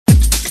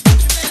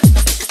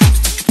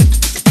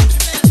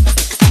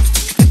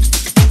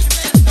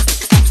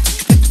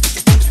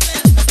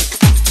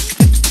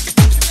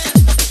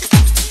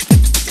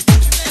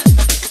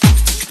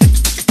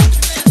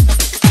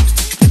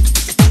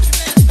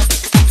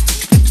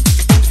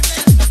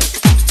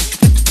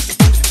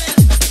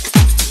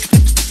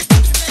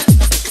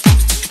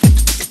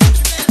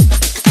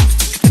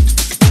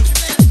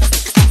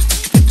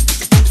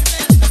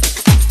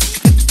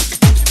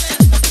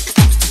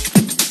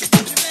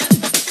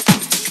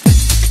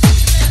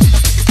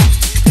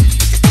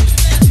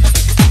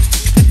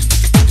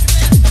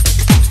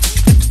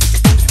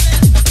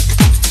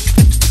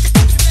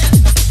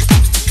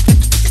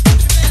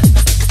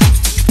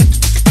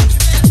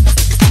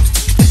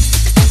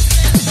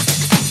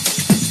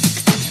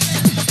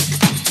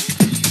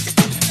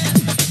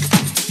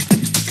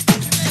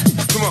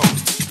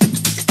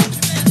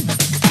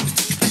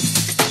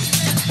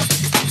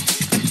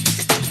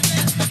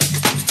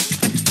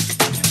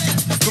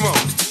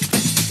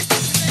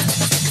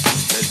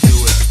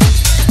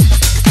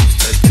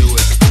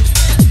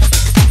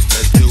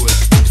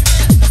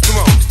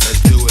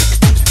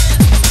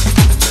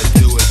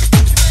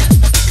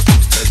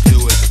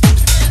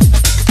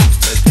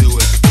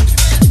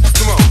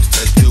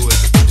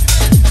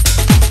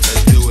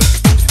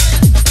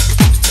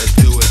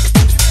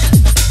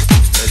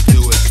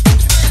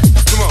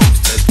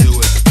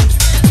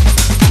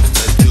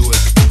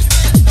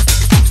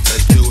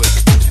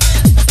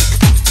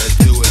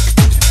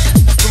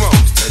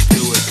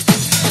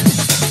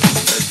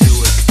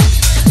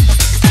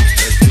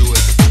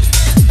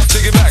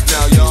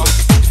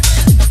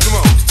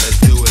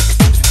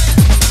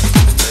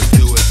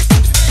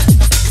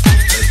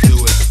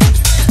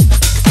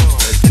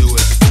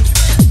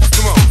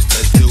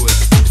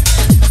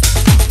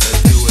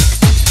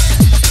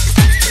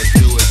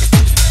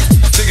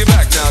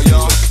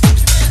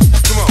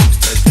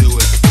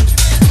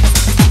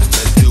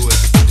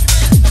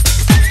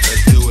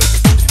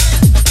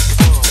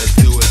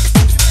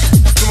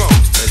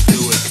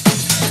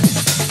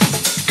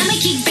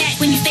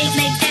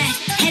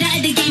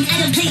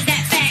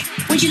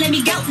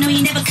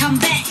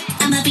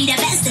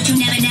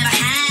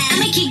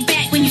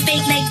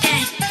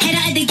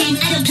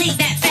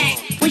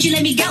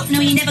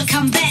you never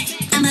come back.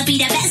 I'ma be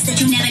the best that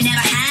you never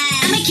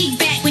had. I'ma kick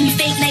back when you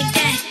fake like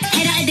that.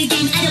 Head out of the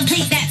game, I don't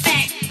play that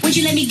fact. Would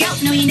you let me go?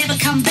 No, you never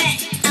come back.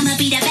 I'ma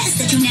be the best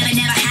that you never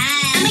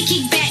had. I'ma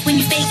kick back when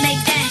you fake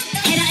like that.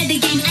 Head out of the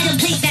game, I don't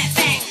play that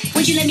fact.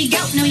 Would you let me go?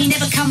 No, you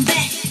never come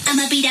back.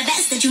 I'ma be the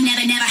best that you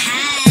never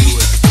had.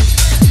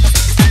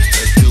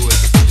 Let's do it.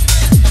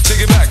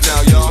 Take it back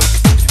now, y'all.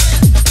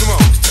 Come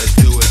on, let's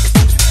do it.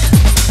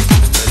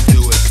 Let's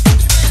do it.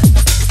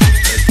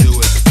 Let's do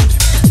it.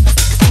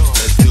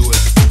 Let's do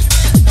it.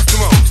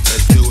 Come on,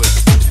 let's do it.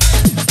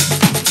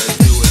 Let's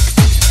do it.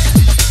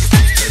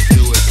 Let's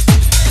do it.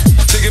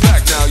 Take it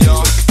back now,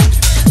 y'all.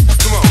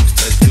 Come on,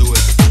 let's do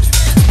it.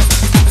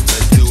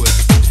 Let's do it.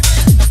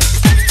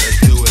 Let's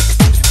do it.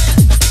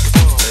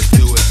 Let's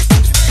do it.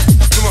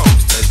 Come on,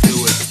 let's do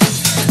it.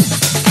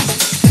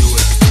 Do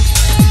it.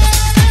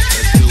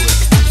 Let's do it.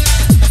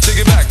 Take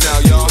it back now,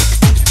 y'all.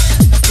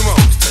 Come on,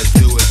 let's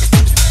do it.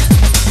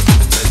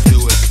 Let's do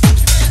it.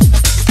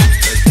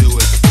 Let's do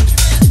it.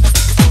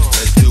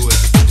 Let's do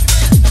it.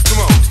 Come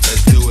on,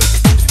 let's do it.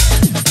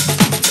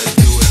 Let's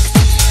do it.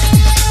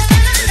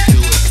 Let's do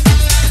it.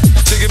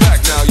 Take it back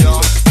now,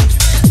 y'all.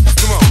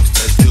 Come on,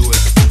 let's do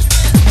it.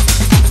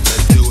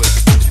 Let's do it.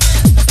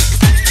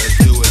 Let's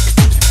do it.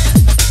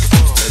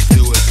 Let's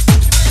do it.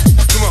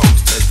 Come on,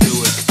 let's do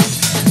it.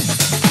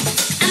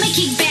 I'ma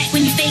kick back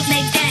when you fake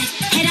like that.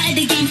 Head out of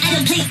the game, I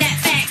don't play that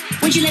fact.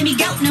 Would you let me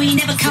go? No, you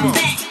never come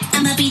back.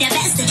 I'ma be the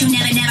best that you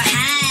never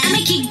had. I'ma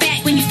kick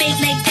back when you fake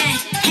like that.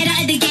 Head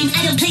out of the game,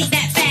 I don't play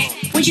that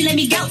fact. Would you let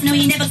me go? No,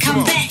 you never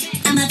come back.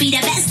 I'ma be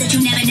the best that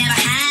you never had.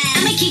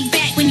 I'ma kick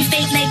back when you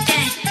fake like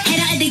that. Head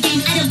out of the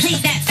game, I don't play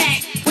that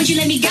fact. Would you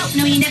let me go?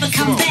 No, you never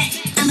come back.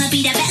 I'ma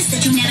be the best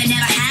that you never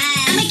had.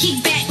 I'ma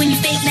kick back when you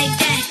fake like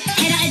that.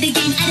 Head out of the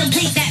game, I don't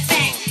play that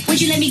fact. Would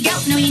you let me go?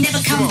 No, you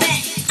never come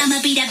back. I'ma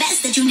be the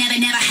best that